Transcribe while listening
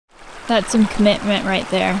That's some commitment right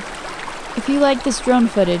there. If you like this drone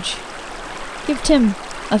footage, give Tim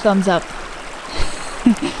a thumbs up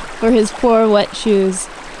for his poor wet shoes,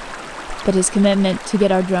 but his commitment to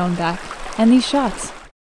get our drone back and these shots.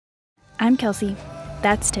 I'm Kelsey,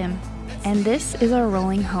 that's Tim, and this is our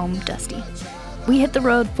rolling home Dusty. We hit the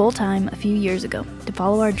road full-time a few years ago to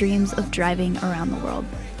follow our dreams of driving around the world,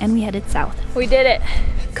 and we headed south. We did it!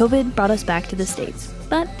 COVID brought us back to the States,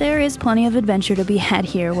 but there is plenty of adventure to be had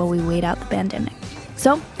here while we wait out the pandemic.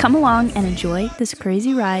 So come along and enjoy this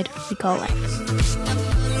crazy ride we call life.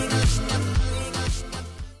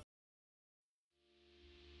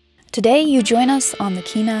 Today you join us on the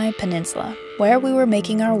Kenai Peninsula, where we were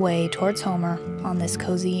making our way towards Homer on this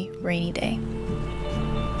cozy, rainy day.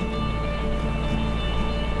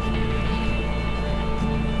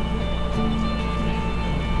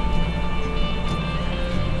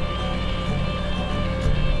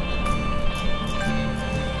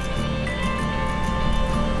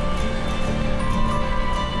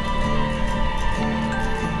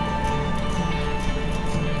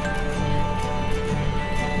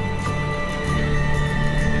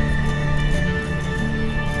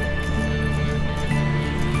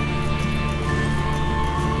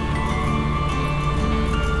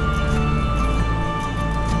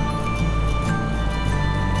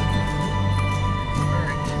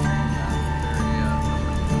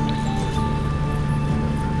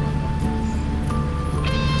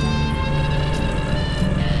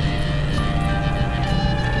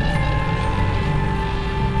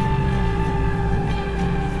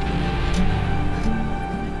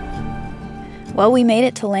 Well, we made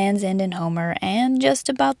it to Land's End in Homer, and just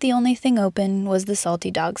about the only thing open was the Salty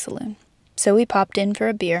Dog Saloon. So we popped in for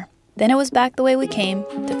a beer. Then it was back the way we came,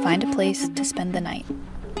 to find a place to spend the night.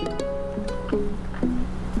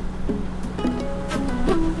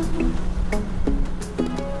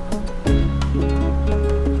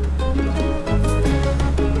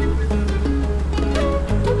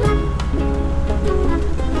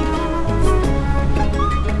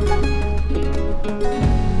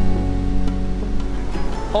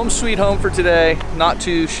 Home sweet home for today, not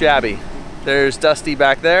too shabby. There's Dusty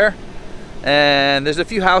back there, and there's a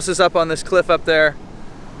few houses up on this cliff up there,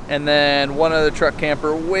 and then one other truck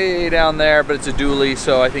camper way down there, but it's a dually,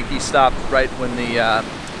 so I think he stopped right when the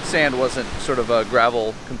sand wasn't sort of a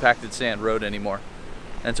gravel compacted sand road anymore.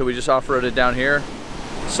 And so we just off-roaded down here.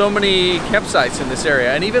 So many campsites in this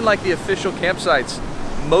area, and even like the official campsites,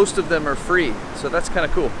 most of them are free, so that's kind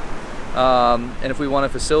of cool. And if we wanted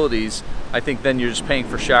facilities, I think then you're just paying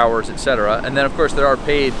for showers, etc. And then of course there are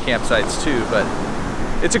paid campsites too, but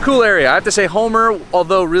it's a cool area. I have to say Homer,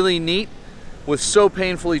 although really neat, was so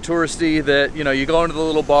painfully touristy that, you know, you go into the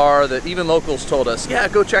little bar that even locals told us, yeah,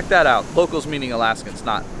 go check that out. Locals meaning Alaskans,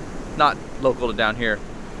 not local to down here.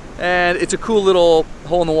 And it's a cool little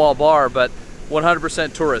hole-in-the-wall bar, but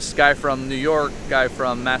 100% tourists. Guy from New York, guy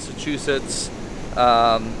from Massachusetts.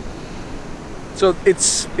 So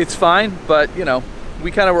it's fine, but you know, we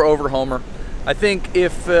kind of were over Homer. I think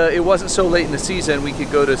if it wasn't so late in the season, we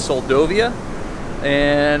could go to Soldovia,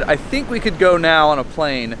 and I think we could go now on a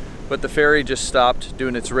plane, but the ferry just stopped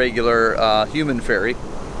doing its regular human ferry,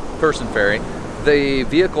 person ferry. The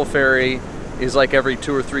vehicle ferry is like every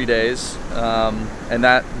 2 or 3 days, and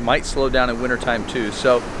that might slow down in wintertime too.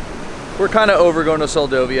 So we're kind of over going to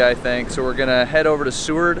Soldovia, I think. So we're gonna head over to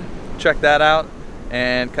Seward, check that out,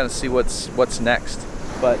 and kind of see what's next.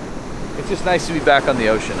 But it's just nice to be back on the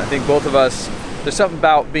ocean. I think both of us, there's something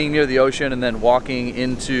about being near the ocean and then walking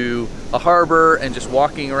into a harbor and just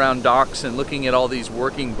walking around docks and looking at all these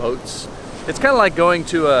working boats. It's kind of like going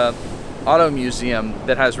to a auto museum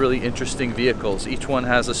that has really interesting vehicles. Each one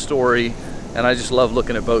has a story, and I just love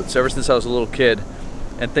looking at boats ever since I was a little kid.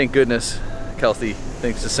 And thank goodness Kelsey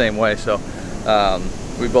thinks the same way. So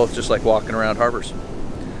we both just like walking around harbors.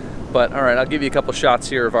 But all right, I'll give you a couple shots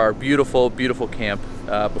here of our beautiful, beautiful camp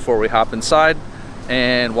before we hop inside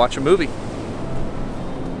and watch a movie.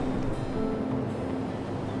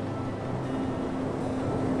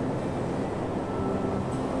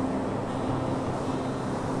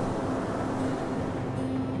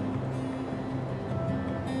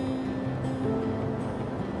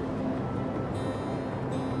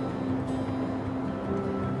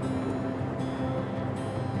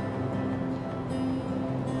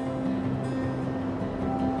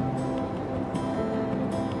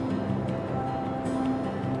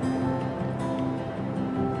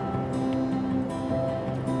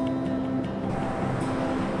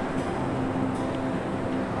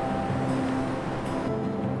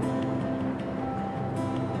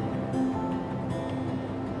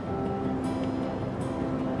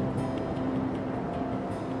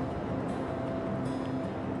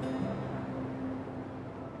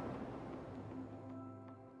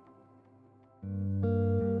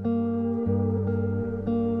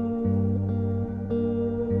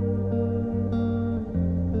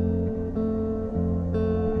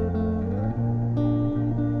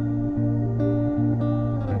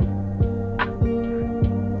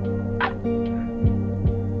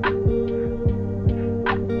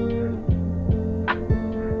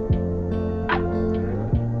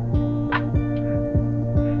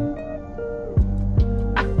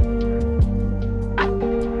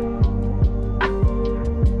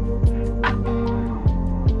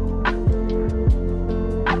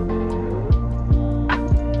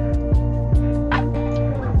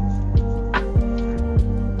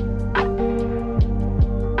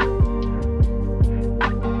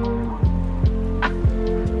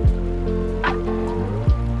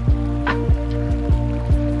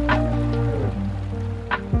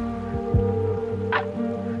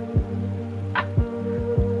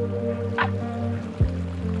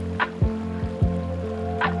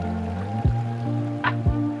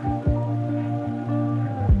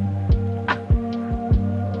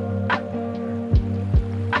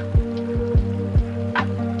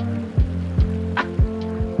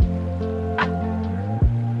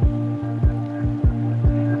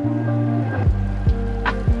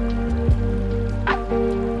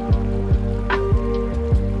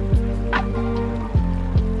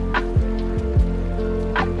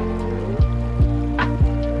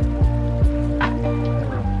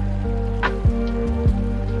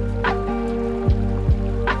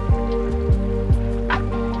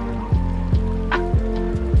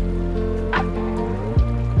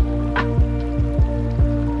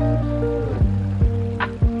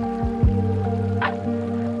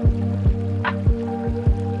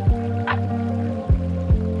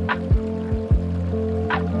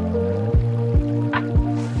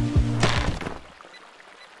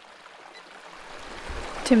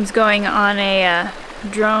 Tim's going on a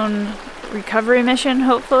drone recovery mission,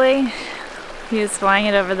 hopefully. He was flying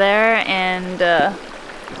it over there and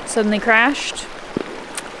suddenly crashed.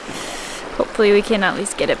 Hopefully we can at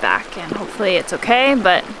least get it back, and hopefully it's okay,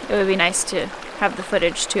 but it would be nice to have the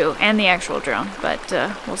footage too, and the actual drone, but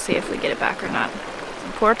we'll see if we get it back or not.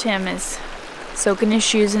 And poor Tim is soaking his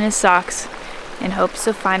shoes and his socks in hopes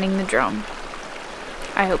of finding the drone.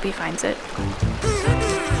 I hope he finds it.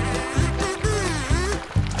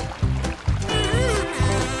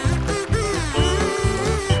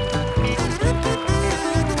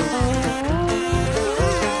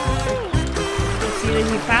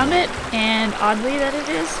 He found it, and oddly that it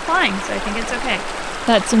is flying, so I think it's okay.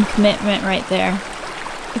 That's some commitment right there.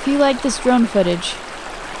 If you like this drone footage,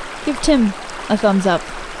 give Tim a thumbs up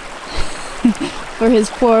for his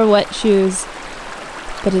poor wet shoes,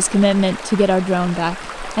 but his commitment to get our drone back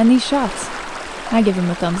and these shots. I give him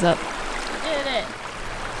a thumbs up. I did it.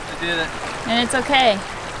 I did it. And it's okay.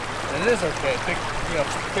 It is okay.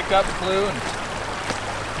 Picked up, flew, and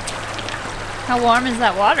how warm is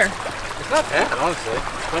that water? it's not bad, honestly.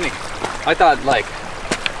 It's funny. I thought like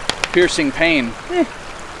piercing pain.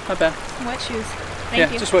 Not bad. Wet shoes.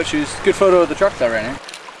 Thank you. Just wet shoes. Good photo of the truck though right now.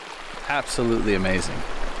 Absolutely amazing.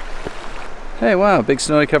 Hey, wow, big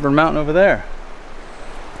snowy covered mountain over there.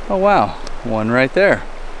 Oh wow, one right there.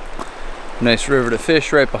 Nice river to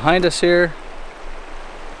fish right behind us here.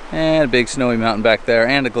 And a big snowy mountain back there,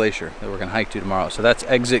 and a glacier that we're gonna hike to tomorrow. So that's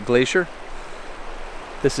Exit Glacier.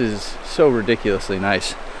 This is so ridiculously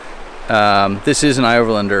nice. This is an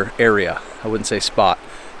Overlander area. I wouldn't say spot.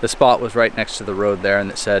 The spot was right next to the road there,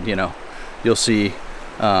 and it said, you know, you'll see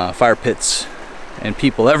fire pits and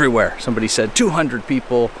people everywhere. Somebody said 200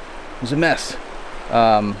 people. It was a mess.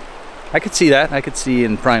 I could see that. I could see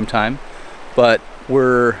in prime time, but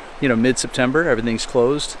we're, you know, mid-September. Everything's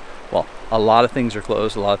closed. Well, a lot of things are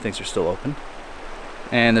closed. A lot of things are still open,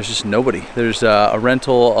 and there's just nobody. There's a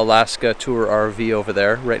rental Alaska tour RV over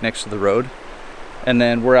there, right next to the road, and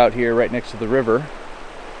then we're out here right next to the river.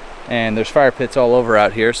 And there's fire pits all over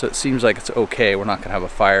out here, so it seems like it's okay. We're not gonna have a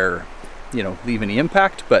fire, you know, leave any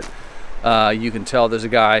impact, but you can tell there's a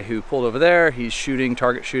guy who pulled over there. He's shooting,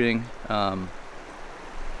 target shooting.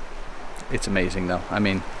 It's amazing though. I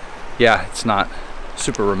mean, yeah, it's not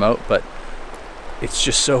super remote, but it's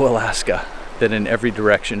just so Alaska that in every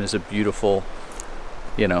direction is a beautiful,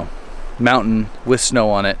 you know, mountain with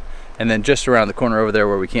snow on it. And then just around the corner over there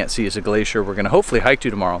where we can't see is a glacier we're gonna hopefully hike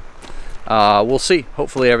to tomorrow. We'll see.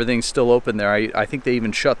 Hopefully everything's still open there. I think they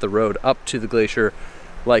even shut the road up to the glacier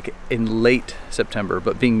like in late September,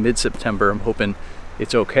 but being mid-September, I'm hoping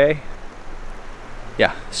it's okay.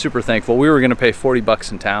 Yeah, super thankful. We were gonna pay 40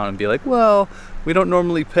 bucks in town and be like, well, we don't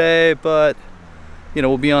normally pay, but you know,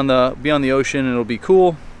 we'll be on the ocean and it'll be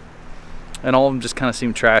cool. And all of them just kind of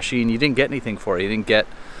seemed trashy, and you didn't get anything for it. You didn't get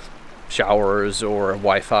showers or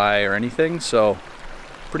Wi-Fi or anything, so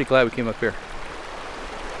pretty glad we came up here.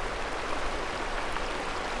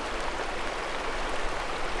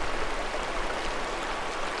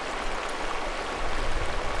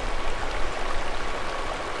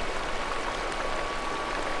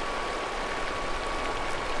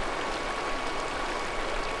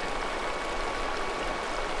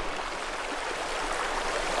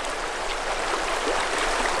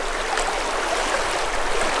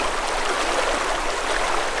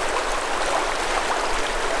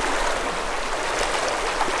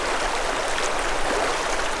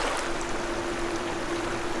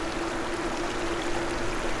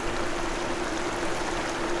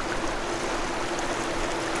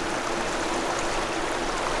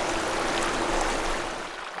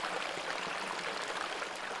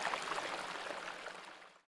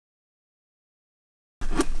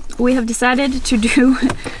 We have decided to do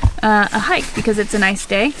a hike because it's a nice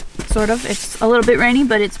day, sort of. It's a little bit rainy,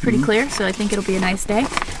 but it's pretty clear, so I think it'll be a nice day.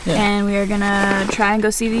 Yeah. And we are gonna try and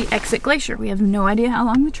go see the Exit Glacier. We have no idea how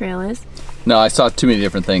long the trail is. No, I saw too many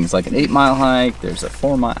different things, like an 8-mile hike, there's a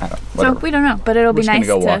 4-mile, I don't know, so we don't know, but it'll be nice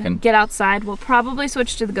to get outside. We'll probably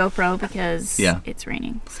switch to the GoPro because it's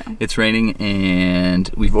raining. So it's raining,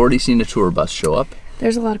 and we've already seen a tour bus show up.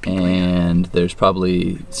 There's a lot of people and here. There's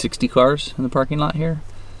probably 60 cars in the parking lot here.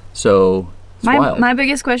 So it's wild. My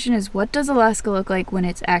biggest question is, what does Alaska look like when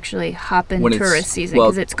it's actually hopping tourist season?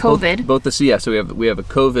 Because it's COVID. Both the so we have a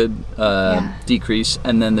COVID decrease,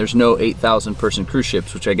 and then there's no 8,000 person cruise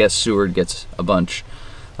ships, which I guess Seward gets a bunch.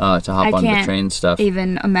 to hop on the train stuff.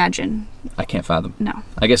 Even imagine. I can't fathom. No.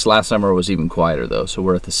 I guess last summer was even quieter though, so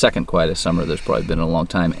we're at the second quietest summer there's probably been in a long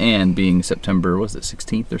time, and being September, was it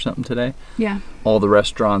 16th or something today? Yeah. All the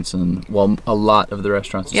restaurants and, well, a lot of the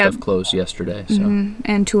restaurants and stuff closed yesterday. So.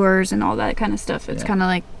 And tours and all that kind of stuff. It's kind of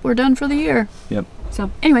like, we're done for the year. Yep. So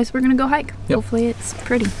anyways, we're going to go hike. Yep. Hopefully it's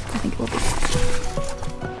pretty. I think it will be.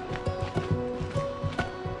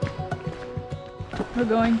 We're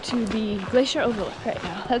going to the Glacier Overlook right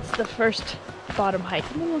now. That's the first bottom hike.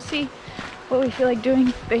 And then we'll see what we feel like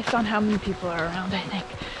doing based on how many people are around, I think.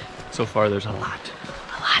 So far there's a lot.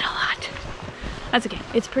 A lot. That's okay.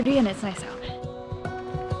 It's pretty and it's nice out.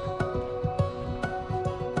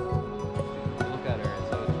 Look at her.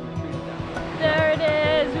 So it's retreated down. There it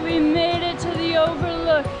is. We made it to the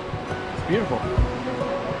overlook. It's beautiful.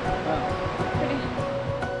 Pretty.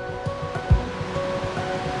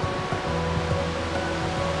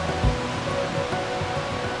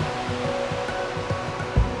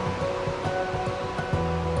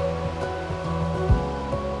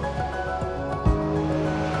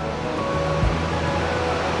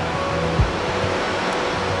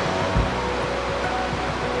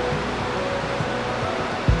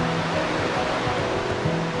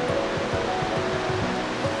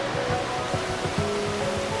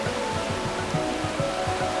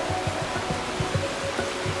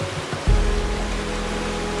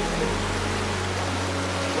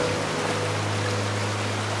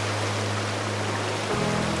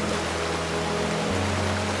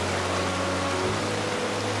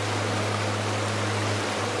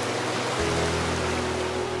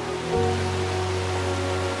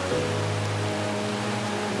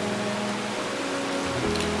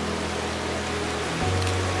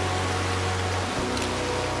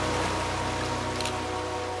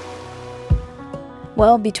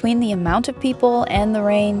 Well, between the amount of people and the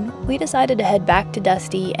rain, we decided to head back to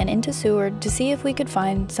Dusty and into Seward to see if we could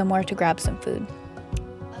find somewhere to grab some food.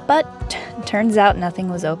 But turns out nothing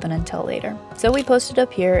was open until later, so we posted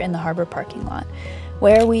up here in the harbor parking lot,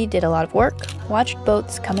 where we did a lot of work, watched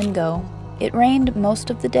boats come and go. It rained most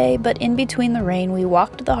of the day, but in between the rain we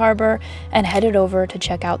walked to the harbor and headed over to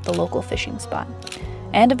check out the local fishing spot.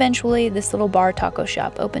 And eventually this little bar taco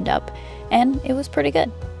shop opened up, and it was pretty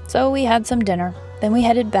good. So we had some dinner. Then we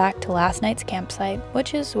headed back to last night's campsite,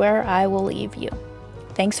 which is where I will leave you.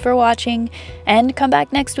 Thanks for watching, and come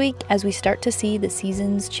back next week as we start to see the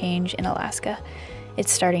seasons change in Alaska.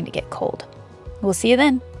 It's starting to get cold. We'll see you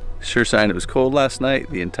then. Sure sign it was cold last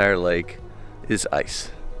night. The entire lake is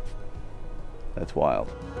ice. That's wild.